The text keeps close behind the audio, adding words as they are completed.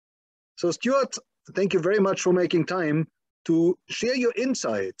So Stuart, thank you very much for making time to share your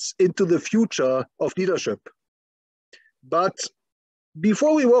insights into the future of leadership. But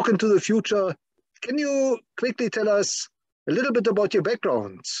before we walk into the future, can you quickly tell us a little bit about your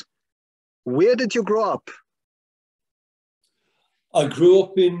background? Where did you grow up? I grew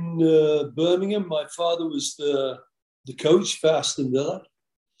up in Birmingham. My father was the coach for Aston Villa.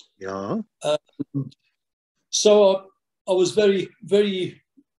 Yeah. So I was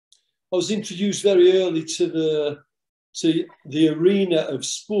I was introduced very early to the arena of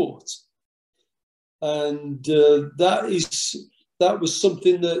sport, and that was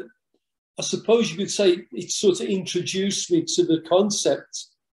something that I suppose you could say it sort of introduced me to the concept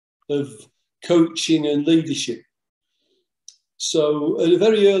of coaching and leadership. So at a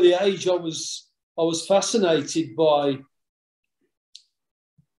very early age, I was fascinated by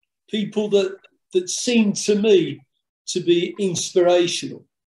people that seemed to me to be inspirational,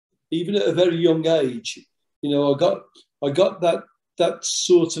 even at a very young age. You know, I got that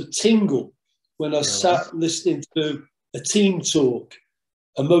sort of tingle when I sat listening to a team talk,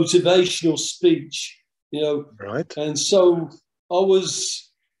 a motivational speech, you know. Right. And so I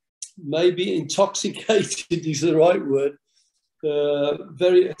was maybe intoxicated is the right word,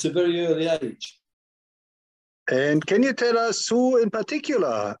 at a very early age. And can you tell us who in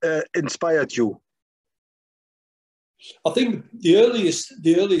particular inspired you? I think the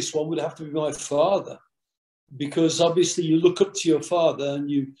earliest one would have to be my father, because obviously you look up to your father and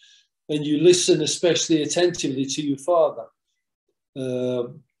you listen especially attentively to your father.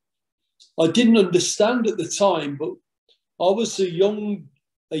 I didn't understand at the time, but I was a young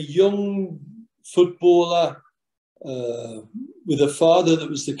footballer with a father that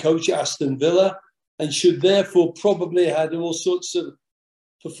was the coach at Aston Villa, and should therefore probably had all sorts of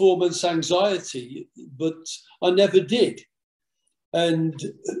performance anxiety, but I never did. And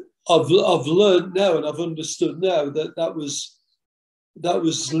I've learned now, and I've understood now that was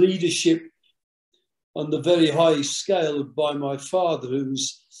leadership on the very highest scale by my father, who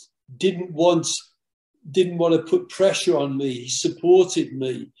didn't want to put pressure on me. He supported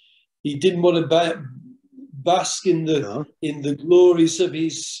me. He didn't want to bask in the glories of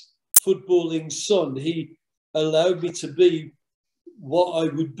his footballing son. He allowed me to be what I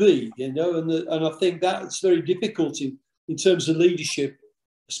would be, you know, and I think that's very difficult in terms of leadership,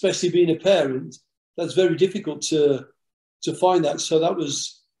 especially being a parent. That's very difficult to find that. So that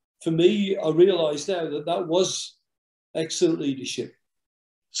was, for me, I realised now that was excellent leadership.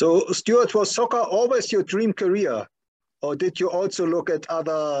 So Stuart, was soccer always your dream career, or did you also look at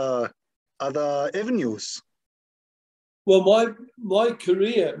other avenues? Well, my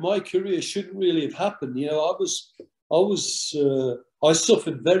career shouldn't really have happened. You know, I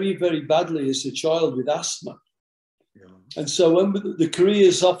suffered very, very badly as a child with asthma. Yeah. And so when the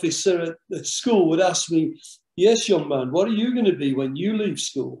careers officer at school would ask me, "Yes, young man, what are you going to be when you leave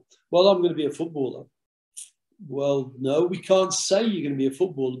school?" "Well, I'm going to be a footballer." "Well, no, we can't say you're going to be a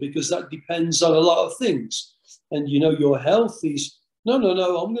footballer because that depends on a lot of things. And, you know, your health is..." No,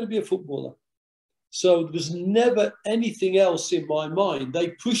 I'm going to be a footballer. So there was never anything else in my mind. They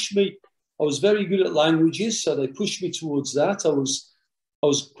pushed me. I was very good at languages, so they pushed me towards that. I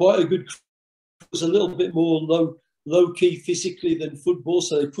was quite a good. I was a little bit more low key physically than football,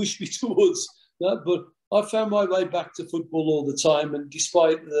 so they pushed me towards that. But I found my way back to football all the time, and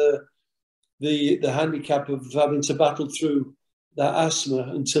despite the handicap of having to battle through that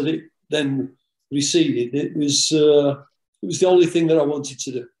asthma until it then receded, it was the only thing that I wanted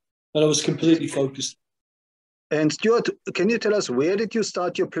to do, and I was completely focused. And Stuart, can you tell us, where did you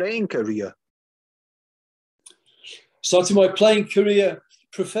start your playing career? Started my playing career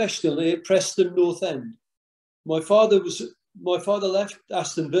professionally at Preston North End. My father left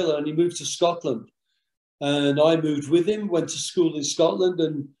Aston Villa and he moved to Scotland, and I moved with him. Went to school in Scotland,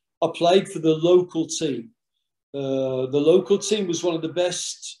 and I played for the local team. The local team was one of the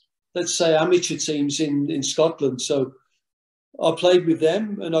best, let's say, amateur teams in Scotland. So I played with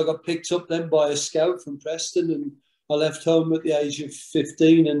them, and I got picked up then by a scout from Preston, and I left home at the age of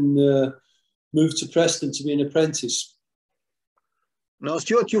 15 and moved to Preston to be an apprentice. Now,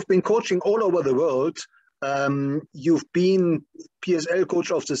 Stuart, you've been coaching all over the world. You've been PSL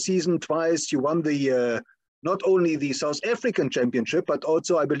Coach of the Season twice. You won not only the South African Championship, but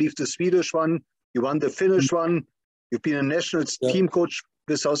also, I believe, the Swedish one. You won the Finnish one. You've been a national team coach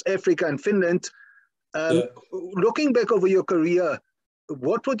with South Africa and Finland. Looking back over your career,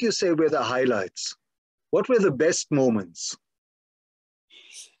 what would you say were the highlights? What were the best moments?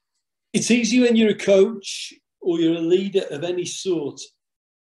 It's easy when you're a coach or you're a leader of any sort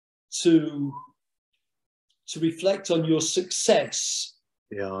to reflect on your success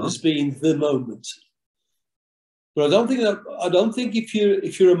Yeah. as being the moment. But I don't think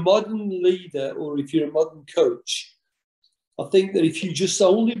if you're a modern leader or if you're a modern coach, I think that if you just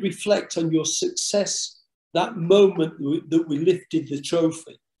only reflect on your success, that moment that we lifted the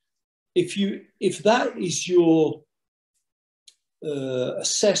trophy, if that is your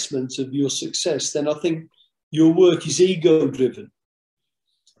assessment of your success, then I think your work is ego driven.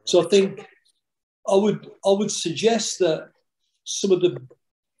 So I think I would suggest that some of the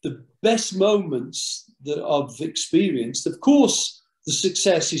best moments that I've experienced, of course, the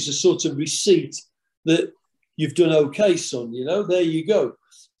success is a sort of receipt that you've done okay, son. You know, there you go.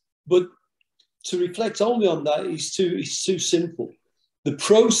 But to reflect only on that is too simple. The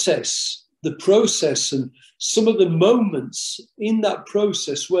process, and some of the moments in that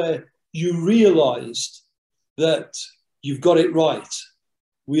process where you realised that you've got it right.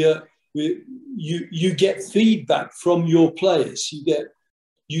 You get feedback from your players.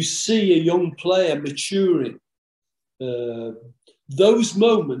 You see a young player maturing. Those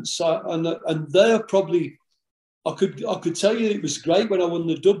moments, and they are probably. I could tell you it was great when I won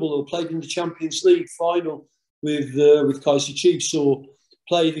the double or played in the Champions League final with Kaiser Chiefs, or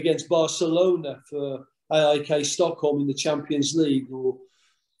played against Barcelona for AIK Stockholm in the Champions League. Or,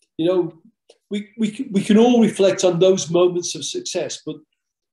 you know, we can all reflect on those moments of success, but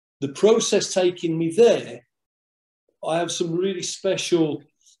the process taking me there, I have some really special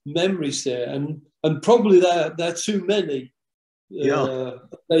memories there, and probably there are too many. Yeah.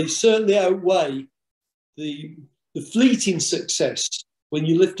 They certainly outweigh the fleeting success when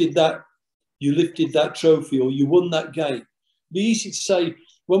you lifted that trophy or you won that game. It'd be easy to say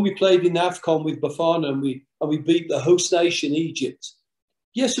when we played in AFCON with Bafana and we beat the host nation Egypt.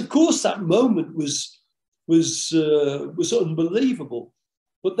 Yes, of course, that moment was unbelievable,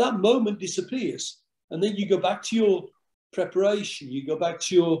 but that moment disappears, and then you go back to your preparation, you go back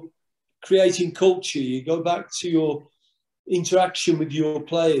to your creating culture, you go back to your interaction with your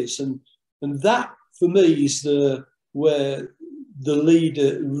players, and that for me is where the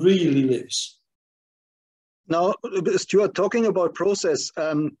leader really lives. Now, Stuart, talking about process,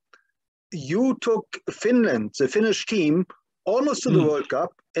 you took Finland, the Finnish team, almost to the World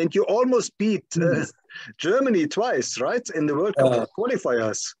Cup, and you almost beat Germany twice, right, in the World Cup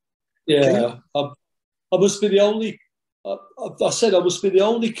qualifiers. Yeah, I must be the only. I said I must be the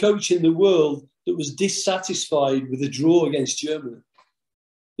only coach in the world that was dissatisfied with a draw against Germany.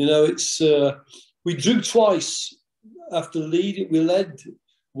 You know, it's we drew twice after leading. We led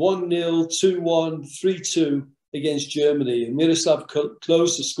 1-0, 2-1, 3-2 against Germany, and Miroslav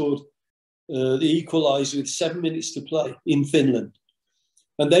Klose scored the equaliser with 7 minutes to play in Finland.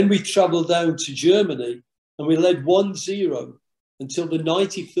 And then we travelled down to Germany and we led 1-0 until the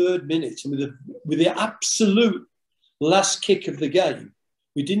 93rd minute. And with the absolute last kick of the game,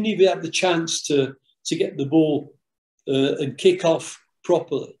 we didn't even have the chance to get the ball and kick off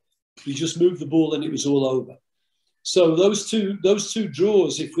properly. We just moved the ball and it was all over. So those two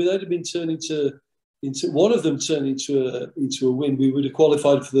draws, if we had been turned into one of them turned into a win, we would have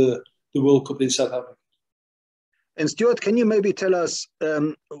qualified for the World Cup in South Africa. And Stuart, can you maybe tell us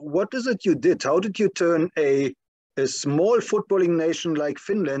what is it you did? How did you turn a small footballing nation like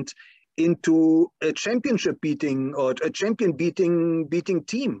Finland into a championship beating or a champion beating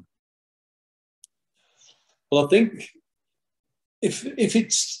team? Well, I think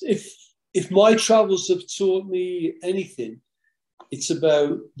if my travels have taught me anything, it's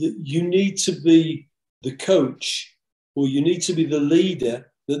about that you need to be the coach or you need to be the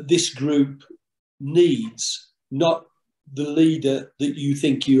leader that this group needs, not the leader that you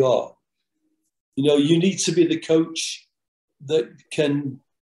think you are. You know, you need to be the coach that can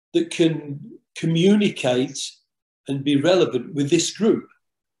communicate and be relevant with this group.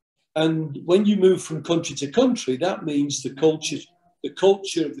 And when you move from country to country, that means the culture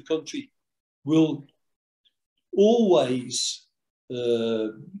of the country will always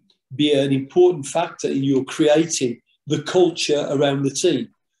be an important factor in your creating the culture around the team.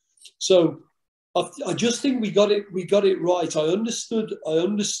 So I just think we got it right. I understood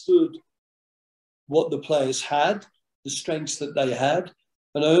what the players had, the strengths that they had,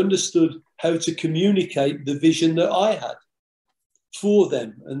 and I understood how to communicate the vision that I had for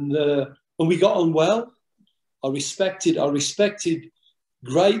them. And we got on well. I respected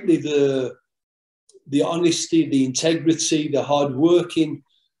greatly the honesty, the integrity, the hard-working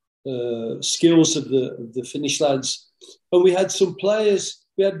skills of the Finnish lads. And we had some players.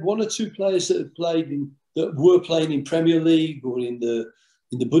 We had one or two players that were playing in Premier League or in the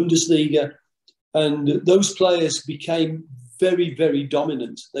Bundesliga, and those players became very, very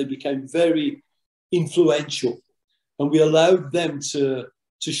dominant. They became very influential, and we allowed them to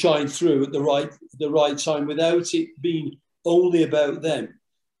to shine through at the right time without it being only about them.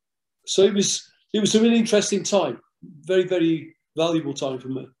 So it was a really interesting time, very, very valuable time for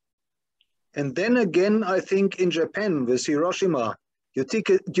me. And then again, I think in Japan with Hiroshima, you took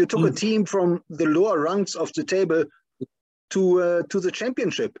a team from the lower ranks of the table to the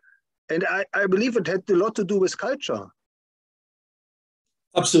championship. And I believe it had a lot to do with culture.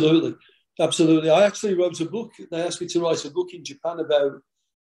 Absolutely. Absolutely. I actually wrote a book. They asked me to write a book in Japan about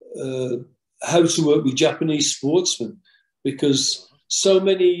how to work with Japanese sportsmen, because so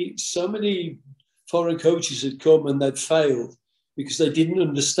many foreign coaches had come and they'd failed because they didn't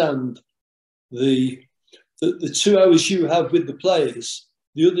understand the 2 hours you have with the players,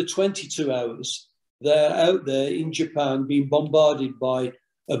 the other 22 hours, they're out there in Japan being bombarded by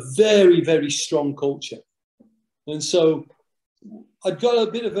a very, very strong culture. And so I'd got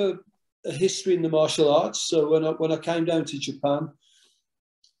a bit of a history in the martial arts. So when I came down to Japan,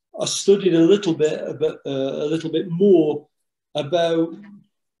 I studied a little bit more about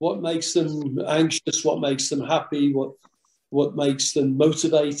what makes them anxious, what makes them happy, what makes them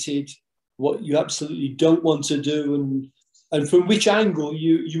motivated, what you absolutely don't want to do, and from which angle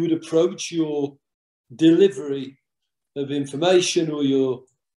you would approach your delivery of information or your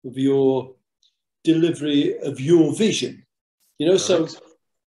delivery of your vision. You know, so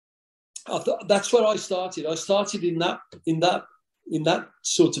that's where I started. I started in that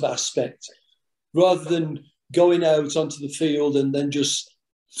sort of aspect, rather than going out onto the field and then just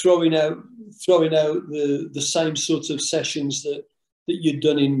throwing out the same sort of sessions that you'd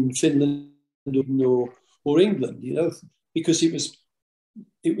done in Finland or England, you know, because it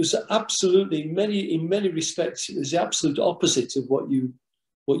was absolutely in many respects it was the absolute opposite of what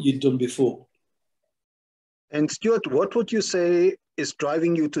you'd done before. And Stuart, what would you say is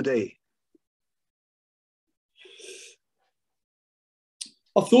driving you today?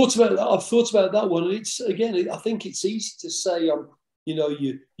 I've thought about that one, and it's again, I think it's easy to say, you know,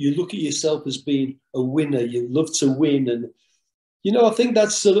 you look at yourself as being a winner, you love to win, and you know, I think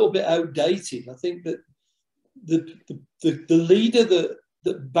that's a little bit outdated. I think that the leader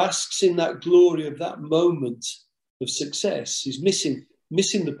that basks in that glory of that moment of success is missing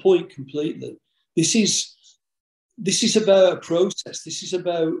the point completely. This is about a process. This is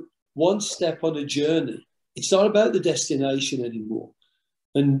about one step on a journey. It's not about the destination anymore.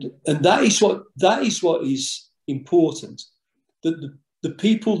 And that is what is important. That the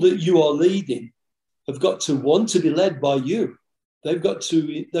people that you are leading have got to want to be led by you. They've got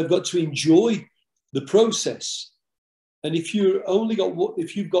to enjoy the process. And if you've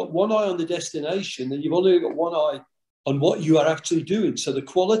got one eye on the destination, then you've only got one eye on what you are actually doing. So the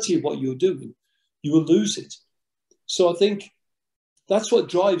quality of what you're doing, you will lose it. So I think that's what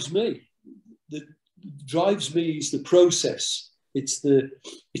drives me. That drives me is the process. It's the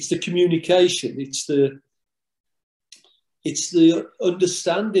communication. It's the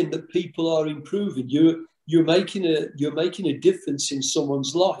understanding that people are improving. You're making a difference in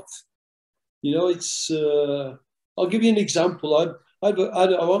someone's life. You know, it's. I'll give you an example. I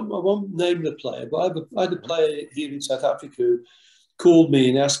won't name the player, but I had a player here in South Africa who called me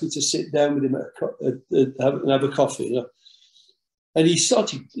and asked me to sit down with him and have a coffee. You know? And he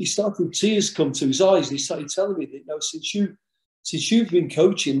started tears come to his eyes. And he started telling me that, you know, since you've been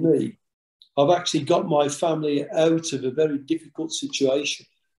coaching me, I've actually got my family out of a very difficult situation.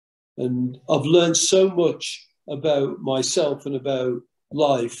 And I've learned so much about myself and about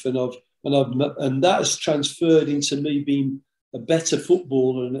life, and that has transferred into me being a better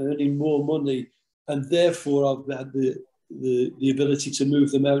footballer and earning more money, and therefore I've had the ability to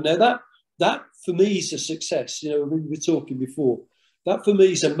move them out. Now that for me is a success. You know, we were talking before. That for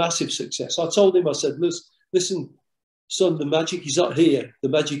me is a massive success. I told him, I said, listen, son, the magic is not here. The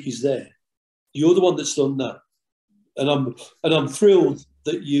magic is there. You're the one that's done that, and I'm thrilled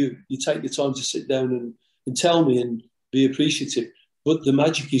that you take the time to sit down and tell me and be appreciative. But the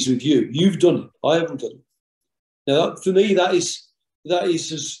magic is with you. You've done it. I haven't done it. Now, for me, that is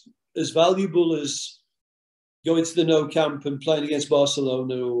as valuable as going to the no camp and playing against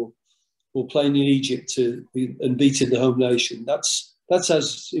Barcelona or playing in Egypt and beating the home nation. That's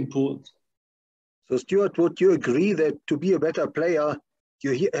as important. So, Stuart, would you agree that to be a better player,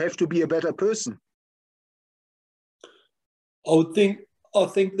 you have to be a better person? I think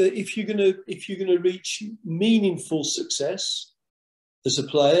that if you're gonna reach meaningful success as a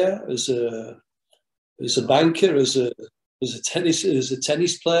player, as a banker, as a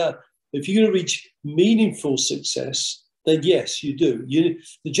tennis player, if you're going to reach meaningful success, then yes, you do.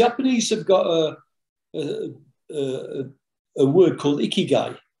 The Japanese have got a word called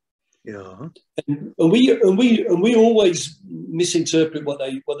ikigai, Yeah. And we always misinterpret what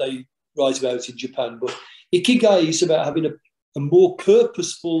they write about in Japan. But ikigai is about having a more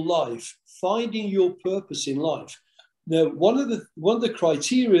purposeful life, finding your purpose in life. Now, one of the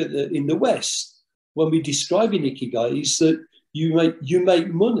criteria that in the West, when we describe in ikigai, is that you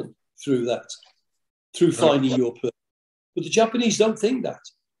make money through that, through finding your purpose. But the Japanese don't think that.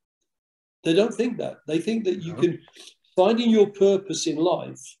 They don't think that. They think that you can, finding your purpose in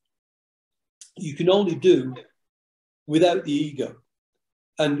life, you can only do without the ego.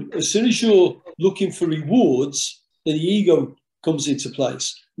 And as soon as you're looking for rewards, then the ego comes into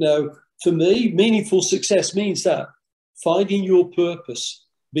place. Now, for me, meaningful success means that finding your purpose,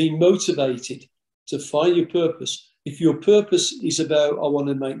 being motivated to find your purpose. If your purpose is about, I want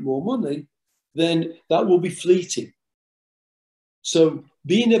to make more money, then that will be fleeting. So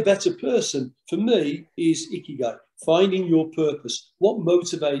being a better person, for me, is ikigai, finding your purpose. What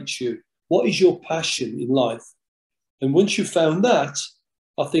motivates you? What is your passion in life? And once you've found that,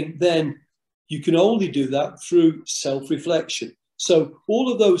 I think then you can only do that through self-reflection. So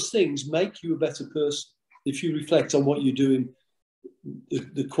all of those things make you a better person. If you reflect on what you're doing,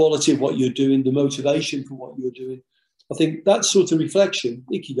 the quality of what you're doing, the motivation for what you're doing, I think that sort of reflection,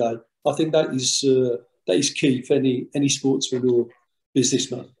 ikigai, I think that is key for any sportsman or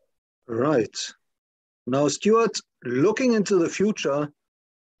businessman. Right. Now, Stuart, looking into the future,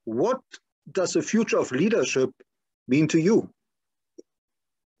 what does the future of leadership mean to you?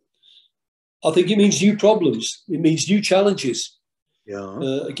 I think it means new problems. It means new challenges. Yeah.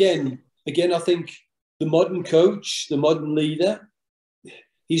 Again, I think the modern coach, the modern leader,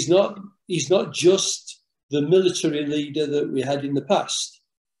 he's not just the military leader that we had in the past.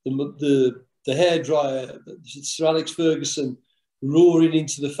 The hairdryer, Sir Alex Ferguson, roaring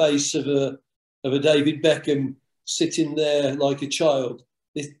into the face of a David Beckham, sitting there like a child.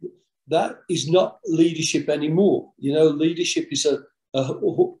 That is not leadership anymore. You know, leadership is a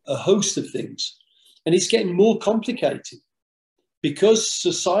host of things, and it's getting more complicated because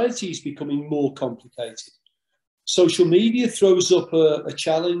society is becoming more complicated. Social media throws up a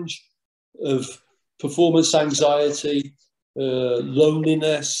challenge of performance anxiety,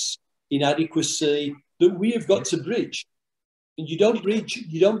 loneliness, inadequacy that we have got to bridge. And you don't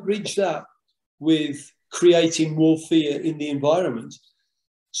bridge that with creating more fear in the environment.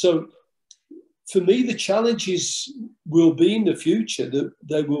 So for me, the challenges will be in the future that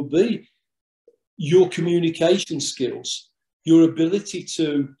they will be your communication skills, your ability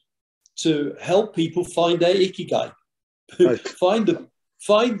to help people find their ikigai, right.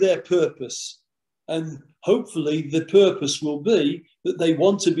 find their purpose. And hopefully the purpose will be that they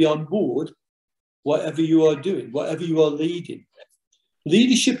want to be on board whatever you are doing, whatever you are leading.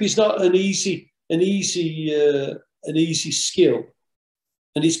 Leadership is not an easy skill,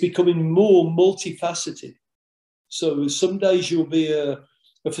 and it's becoming more multifaceted. So some days you'll be a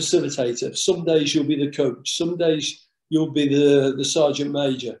facilitator, some days you'll be the coach, some days you'll be the sergeant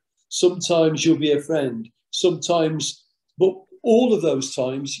major, sometimes you'll be a friend, sometimes, but all of those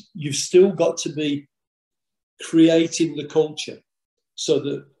times you've still got to be creating the culture so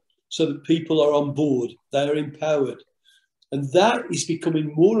that people are on board, they are empowered. And that is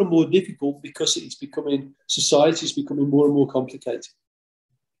becoming more and more difficult because society is becoming more and more complicated.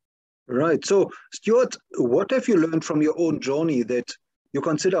 Right. So, Stuart, what have you learned from your own journey that you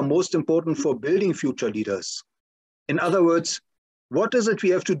consider most important for building future leaders? In other words, what is it we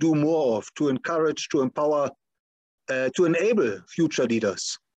have to do more of to encourage, to empower, to enable future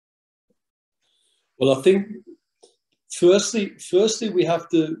leaders? Well, I think firstly we have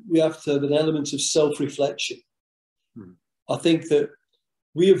to have an element of self-reflection. I think that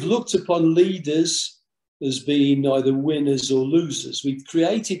we have looked upon leaders as being either winners or losers. We've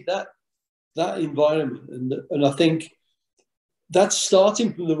created that environment, and I think that's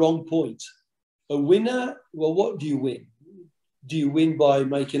starting from the wrong point. A winner, well, what do you win? Do you win by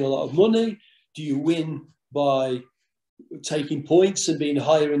making a lot of money? Do you win by taking points and being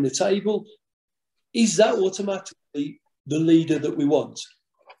higher in the table? Is that automatically the leader that we want?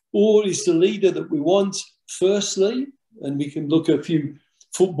 Or is the leader that we want, firstly, and we can look at a few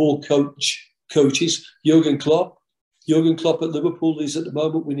football coaches, Jurgen Klopp. Jurgen Klopp at Liverpool is at the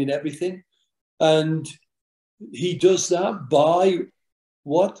moment winning everything. And he does that by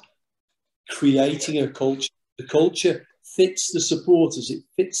what? Creating a culture. The culture fits the supporters. It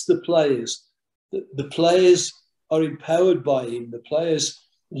fits the players. The players are empowered by him. The players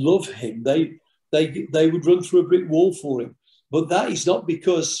love him. They would run through a brick wall for him. But that is not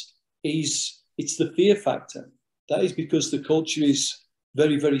because it's the fear factor. That is because the culture is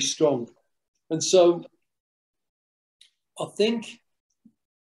very, very strong. And so I think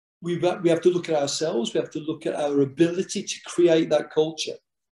we have to look at ourselves. We have to look at our ability to create that culture.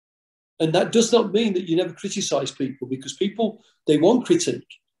 And that does not mean that you never criticize people, because people, they want critique.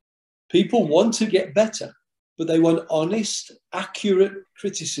 People want to get better, but they want honest, accurate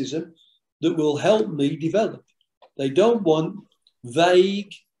criticism that will help me develop. They don't want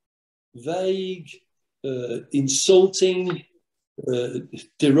vague, insulting,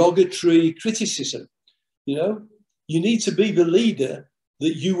 derogatory criticism. You know, you need to be the leader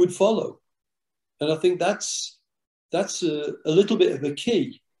that you would follow. And I think that's a little bit of a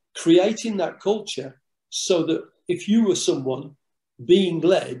key, creating that culture so that if you were someone being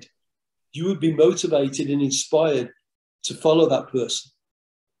led, you would be motivated and inspired to follow that person.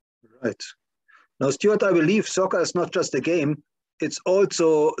 Right. Now, Stuart, I believe soccer is not just a game. It's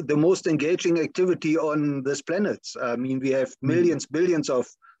also the most engaging activity on this planet. I mean, we have millions, billions of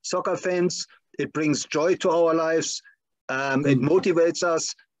soccer fans. It brings joy to our lives. It motivates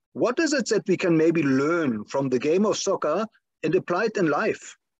us. What is it that we can maybe learn from the game of soccer and apply it in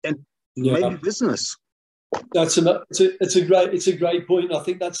life and maybe business? It's a great point. I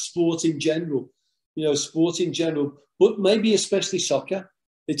think that's sport in general. You know, sport in general, but maybe especially soccer.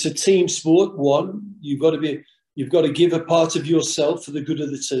 It's a team sport. One, you've got to give a part of yourself for the good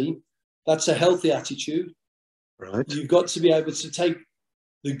of the team. That's a healthy attitude. Right. You've got to be able to take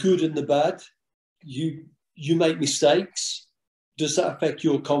the good and the bad. You make mistakes. Does that affect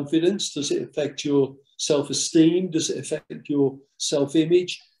your confidence? Does it affect your self-esteem? Does it affect your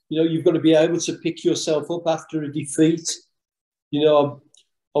self-image? You know, you've got to be able to pick yourself up after a defeat. You know,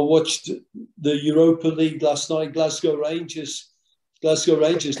 I watched the Europa League last night. Glasgow Rangers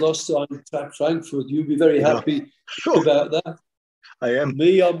lost to Eintracht Frankfurt. You'll be very happy about that. I am.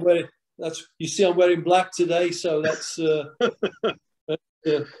 Me, I'm wearing. You see, I'm wearing black today, so that's.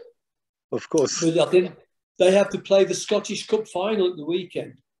 Of course. But I think they have to play the Scottish Cup final at the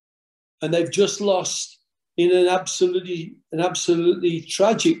weekend, and they've just lost in an absolutely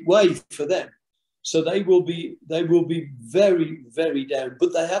tragic way for them. So they will be very, very down.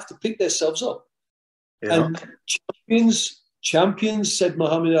 But they have to pick themselves up. Yeah. And champions, said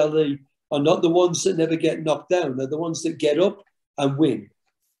Muhammad Ali, are not the ones that never get knocked down. They're the ones that get up and win.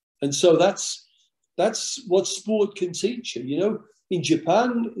 And so that's what sport can teach you. You know, in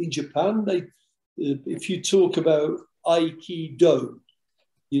Japan, they if you talk about Aikido,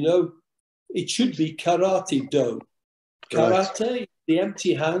 you know, it should be karate do. Karate, the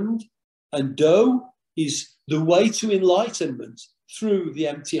empty hand, and do is the way to enlightenment through the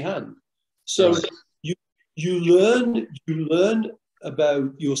empty hand. So you learn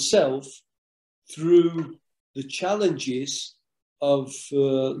about yourself through the challenges of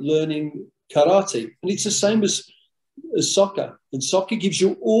learning karate, and it's the same as soccer. And soccer gives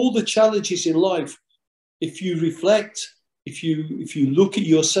you all the challenges in life. If you reflect, if you look at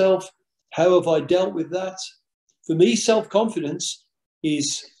yourself, how have I dealt with that? For me, self-confidence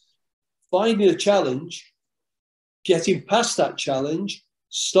is finding a challenge, getting past that challenge,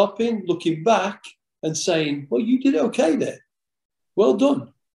 stopping, looking back and saying, well, you did okay there. Well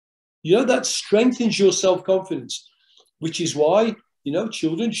done. You know, that strengthens your self-confidence, which is why, you know,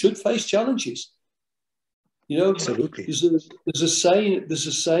 children should face challenges. You know, absolutely. There's a saying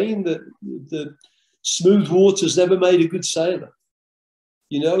that the smooth waters never made a good sailor.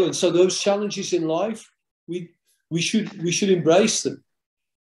 You know, and so those challenges in life, we should embrace them.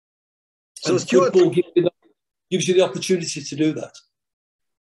 So Stuart, football gives you the opportunity to do that.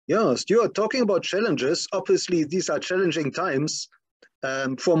 Yeah, Stuart, talking about challenges, obviously these are challenging times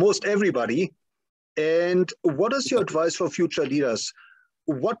for most everybody. And what is your advice for future leaders?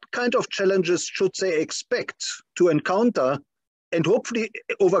 What kind of challenges should they expect to encounter and hopefully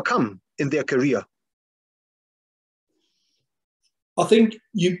overcome in their career? I think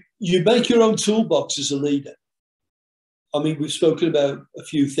you make your own toolbox as a leader. I mean, we've spoken about a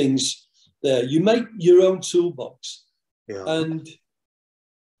few things there. You make your own toolbox. Yeah. And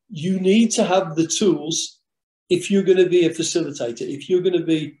you need to have the tools if you're going to be a facilitator. If you're going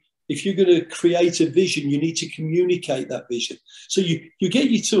to create a vision, you need to communicate that vision. So you get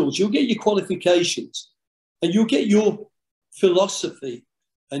your tools, you'll get your qualifications, and you'll get your philosophy.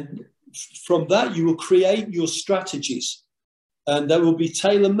 And from that, you will create your strategies. And they will be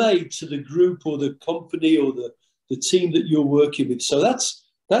tailor-made to the group or the company or the team that you're working with. So that's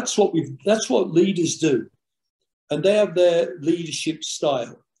what leaders do. And they have their leadership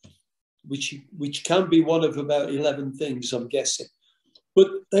style, which can be one of about 11 things, I'm guessing. But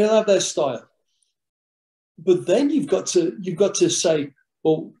they'll have their style. But then you've got to say,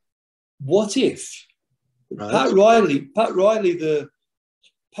 well, what if? Right. Pat Riley,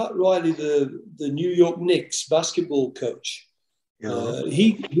 the New York Knicks basketball coach, yeah.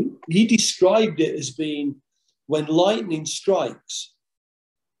 he described it as being when lightning strikes,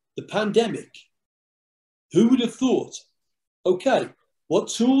 the pandemic. Who would have thought? Okay, what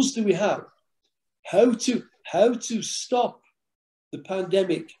tools do we have? How to stop the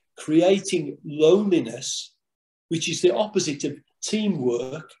pandemic creating loneliness, which is the opposite of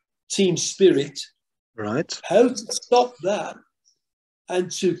teamwork, team spirit. Right. How to stop that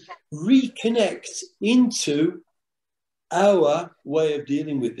and to reconnect into our way of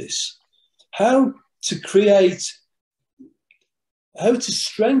dealing with this. How to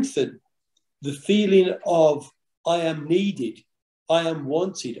strengthen the feeling of I am needed, I am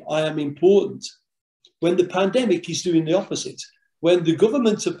wanted, I am important, when the pandemic is doing the opposite, when the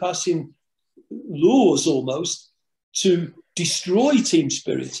government are passing laws almost to destroy team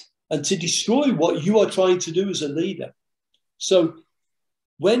spirit and to destroy what you are trying to do as a leader. So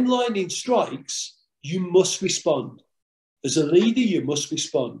when lightning strikes, you must respond. As a leader, you must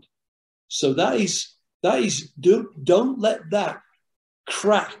respond. So that is don't let that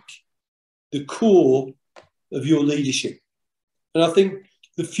crack the core of your leadership. And I think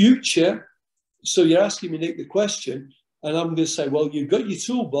the future, so you're asking me, Nick, the question, and I'm going to say, well, you've got your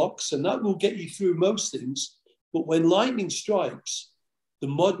toolbox and that will get you through most things. But when lightning strikes, the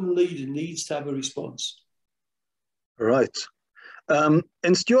modern leader needs to have a response. Right. And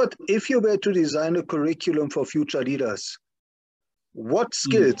Stuart, if you were to design a curriculum for future leaders, what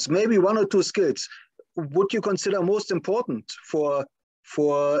skills, maybe one or two skills, would you consider most important for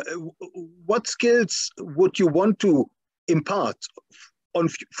what skills would you want to impart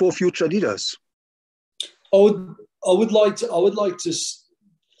for future leaders? I would like to.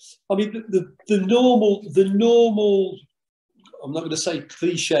 I mean, the normal. I'm not going to say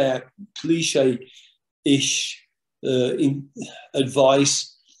cliche-ish in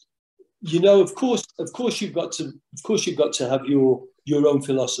advice. You know, of course, you've got to have your own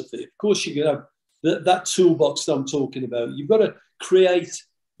philosophy. Of course, you can have that toolbox that I'm talking about. You've got to create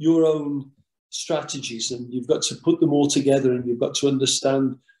your own strategies, and you've got to put them all together, and you've got to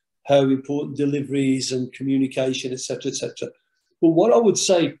understand how important delivery is and communication, etc., etc. But what I would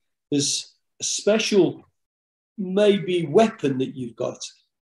say is a special, maybe weapon that you've got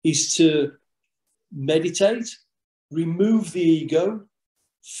is to meditate, remove the ego,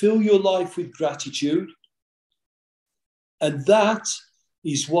 fill your life with gratitude, and that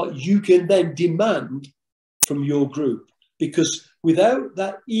is what you can then demand from your group. Because without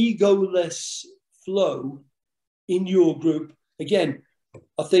that egoless flow in your group, again,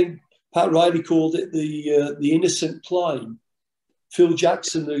 I think Pat Riley called it the innocent plane. Phil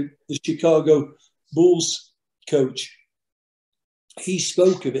Jackson, the Chicago Bulls coach, he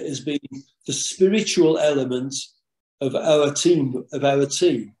spoke of it as being the spiritual element of our team,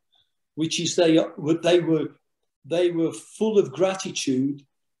 which is they were full of gratitude,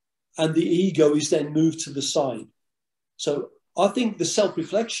 and the ego is then moved to the side. So I think the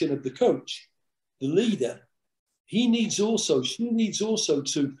self-reflection of the coach, the leader, she needs also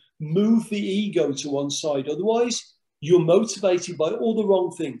to move the ego to one side. Otherwise, you're motivated by all the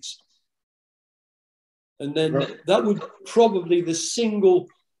wrong things. And then that would probably the single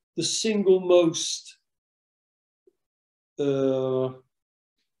most,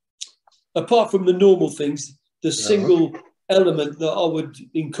 apart from the normal things, the single element that I would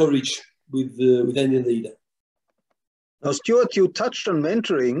encourage with any leader. Now, Stuart, you touched on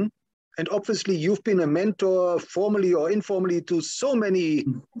mentoring, and obviously you've been a mentor formally or informally to so many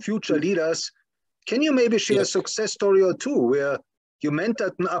future leaders. Can you maybe share a success story or two where you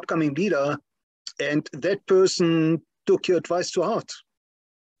mentored an upcoming leader and that person took your advice to heart?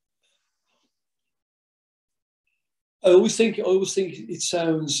 I always think it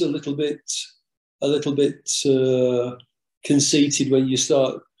sounds a little bit conceited when you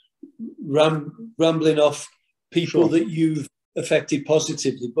start rambling off people that you've affected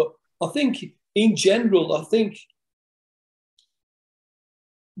positively. But I think in general,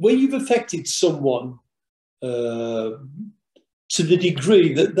 when you've affected someone to the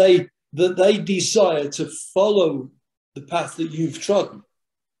degree that they desire to follow the path that you've trodden,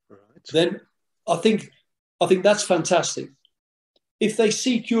 then I think that's fantastic. If they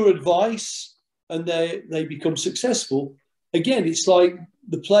seek your advice and they become successful, again, it's like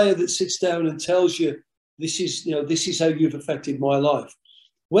the player that sits down and tells you, this is how you've affected my life.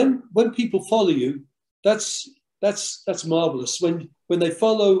 When people follow you, that's marvelous. When they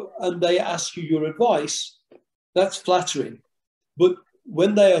follow and they ask you your advice, that's flattering. But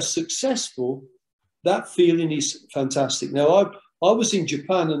when they are successful, that feeling is fantastic. Now, I was in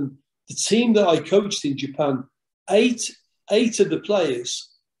Japan, and the team that I coached in Japan, eight of the players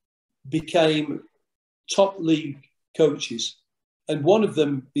became top league coaches. and one of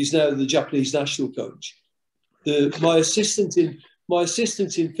them is now the Japanese national coach. My assistant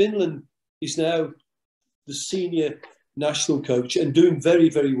in Finland is now the senior national coach and doing very,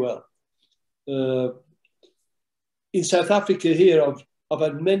 very well. In South Africa here, I've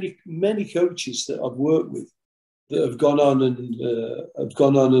had many coaches that I've worked with that have gone on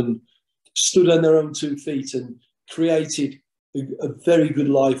and stood on their own 2 feet and created a very good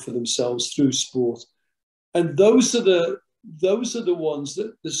life for themselves through sport. And those are the ones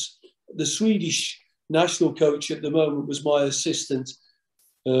that the Swedish national coach at the moment was my assistant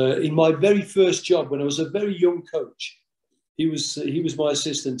in my very first job when I was a very young coach. He was my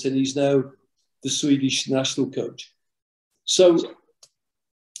assistant, and he's now the Swedish national coach. So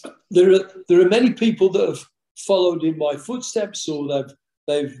there are many people that have followed in my footsteps, or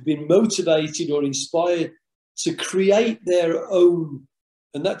they've been motivated or inspired to create their own,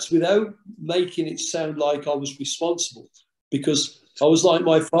 and that's without making it sound like I was responsible, because I was like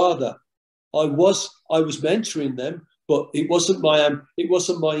my father. I was mentoring them, but it wasn't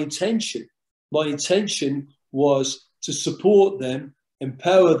my intention. My intention was to support them,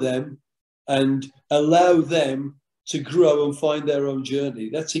 empower them, and allow them to grow and find their own journey.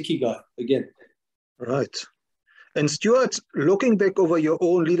 That's Ikigai again. Right. And Stuart, looking back over your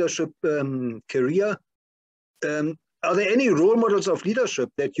own leadership career, are there any role models of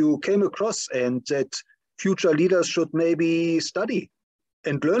leadership that you came across and that future leaders should maybe study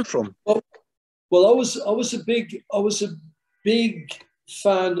and learn from? Well, I was a big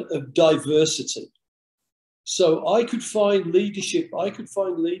fan of diversity. So I could find leadership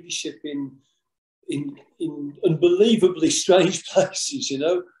in unbelievably strange places. You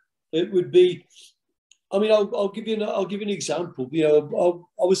know, it would be. I mean, I'll give you an example. You know,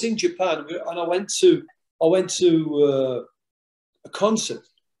 I was in Japan and I went to a concert.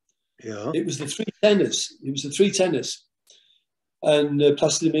 Yeah. It was the Three Tenors, and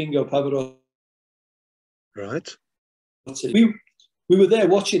Placido Domingo, Pavarotti. Right. We were there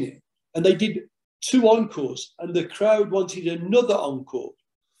watching it, and they did 2 encores, and the crowd wanted another encore.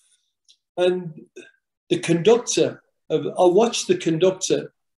 And the conductor, I watched the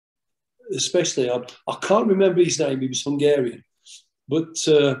conductor, especially. I can't remember his name. He was Hungarian, but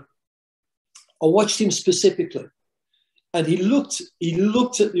I watched him specifically, and he looked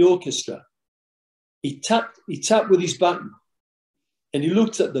at the orchestra. He tapped with his baton, and he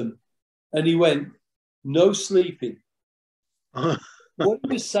looked at them, and he went, "No sleeping." What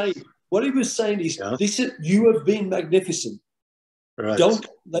he was saying is, yeah. Listen, you have been magnificent. Right. Don't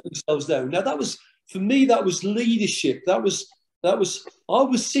let yourselves down. Now for me, that was leadership. I was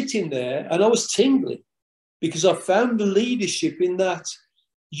sitting there and I was tingling, because I found the leadership in that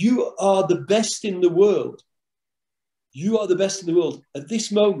you are the best in the world. You are the best in the world. At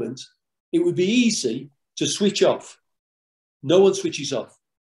this moment, it would be easy to switch off. No one switches off.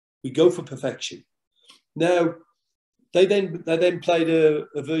 We go for perfection. Now, they then played a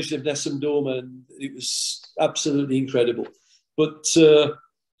version of Nessun Dorma, and it was absolutely incredible. But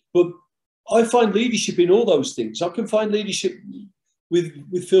I find leadership in all those things. I can find leadership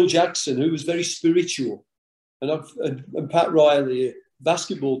with Phil Jackson, who was very spiritual, and Pat Riley,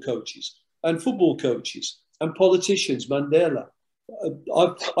 basketball coaches and football coaches and politicians, Mandela.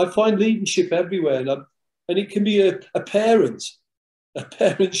 I find leadership everywhere, and it can be a parent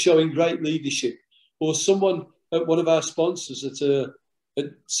showing great leadership, or someone at one of our sponsors at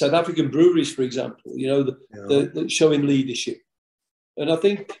South African breweries, for example, you know, the showing leadership. And I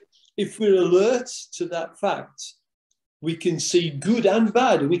think if we're alert to that fact, we can see good and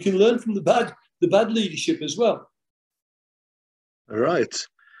bad, and we can learn from the bad leadership as well. All right.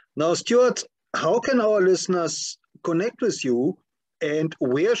 Now, Stuart, how can our listeners connect with you, and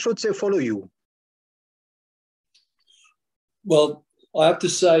where should they follow you? Well, I have to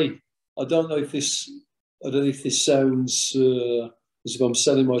say, I don't know if this sounds as if I'm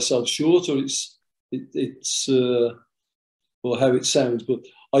selling myself short, or it's or how it sounds, but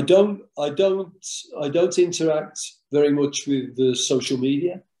I don't interact very much with social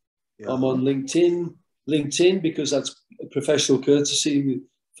media. Yeah. I'm on LinkedIn because that's a professional courtesy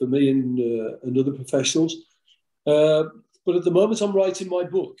for me and other professionals. But at the moment, I'm writing my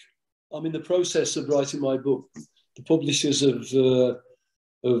book. I'm in the process of writing my book. The publishers have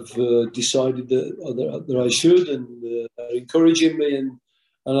decided that I should, and are encouraging me, and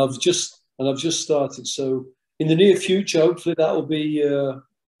I've just started. So in the near future, hopefully that will be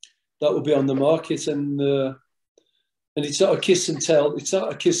on the market, and it's not a kiss and tell. It's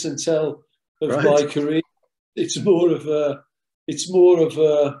not a kiss and tell of right. My career. It's more of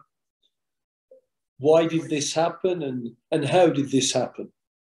a why did this happen, and how did this happen?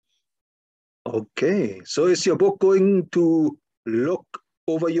 Okay, so is your book going to look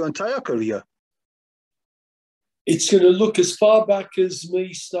over your entire career? It's going to look as far back as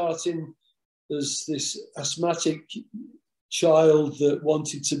me starting as this asthmatic child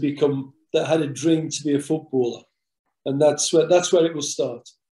that had a dream to be a footballer. And that's where it will start.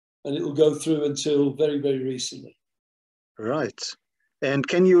 And it will go through until very, very recently. Right. And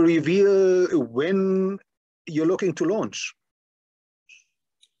can you reveal when you're looking to launch?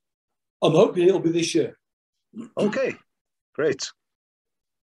 I'm hoping it'll be this year. Okay, great.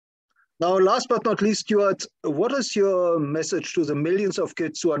 Now, last but not least, Stuart, what is your message to the millions of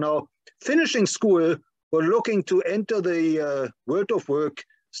kids who are now finishing school or looking to enter the world of work,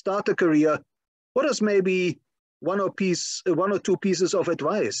 start a career? What is maybe one or two pieces of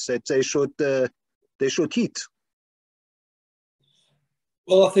advice that they should heed?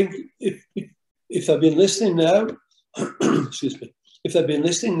 Well, I think if they've been listening now, excuse me, if they've been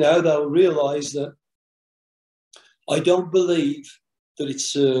listening now, they'll realise that I don't believe that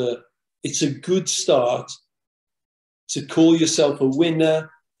it's a good start to call yourself a winner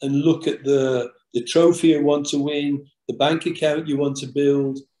and look at the trophy you want to win, the bank account you want to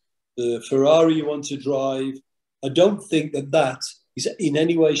build, the Ferrari you want to drive. I don't think that is in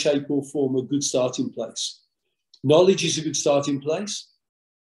any way, shape or form a good starting place. Knowledge is a good starting place.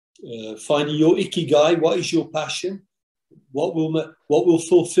 Finding your ikigai, what is your passion? What will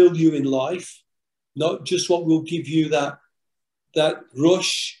fulfill you in life? Not just what will give you that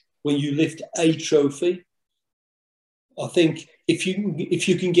rush when you lift a trophy. I think if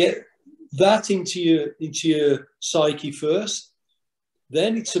you can get that into your psyche first,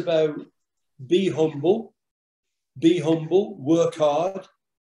 then it's about be humble, work hard,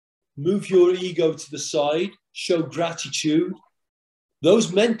 move your ego to the side, show gratitude.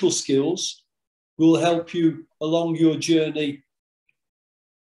 Those mental skills will help you along your journey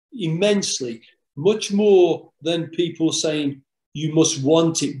immensely, much more than people saying you must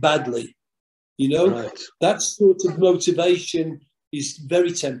want it badly. You know, right. That sort of motivation is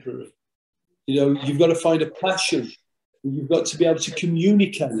very temporary. You know, you've got to find a passion. You've got to be able to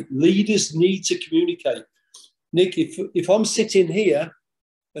communicate. Leaders need to communicate. Nick, if I'm sitting here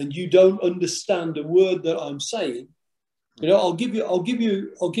and you don't understand a word that I'm saying, you know, I'll give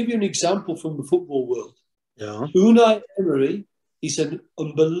you an example from the football world. Yeah. Unai Emery is an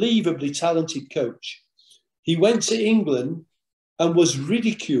unbelievably talented coach. He went to England and was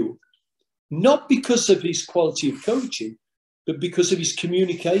ridiculed, not because of his quality of coaching, but because of his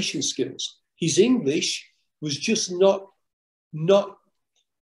communication skills. His English was just not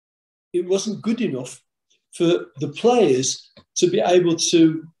it wasn't good enough for the players to be able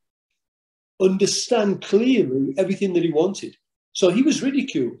to understand clearly everything that he wanted. So he was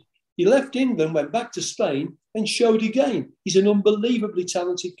ridiculed. He left England, went back to Spain and showed again. He's an unbelievably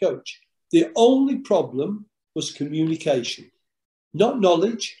talented coach. The only problem was communication, not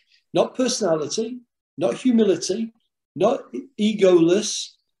knowledge, not personality, not humility, not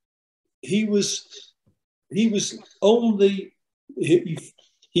egoless. He was only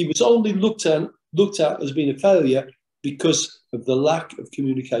looked at as being a failure because of the lack of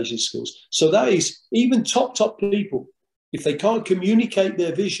communication skills. So that is, even top people, if they can't communicate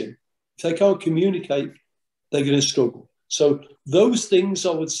their vision, if they can't communicate, they're going to struggle. So those things,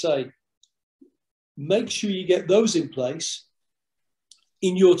 I would say, make sure you get those in place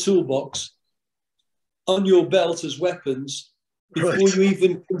in your toolbox, on your belt as weapons, before Right. you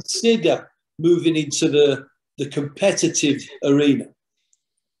even consider moving into the competitive arena.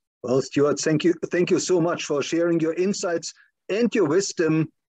 Well, Stuart, thank you so much for sharing your insights and your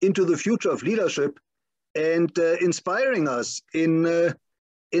wisdom into the future of leadership and inspiring us in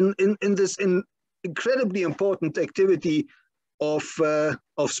this incredibly important activity of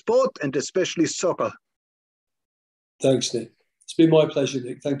sport and especially soccer. Thanks, Nick. It's been my pleasure,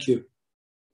 Nick. Thank you.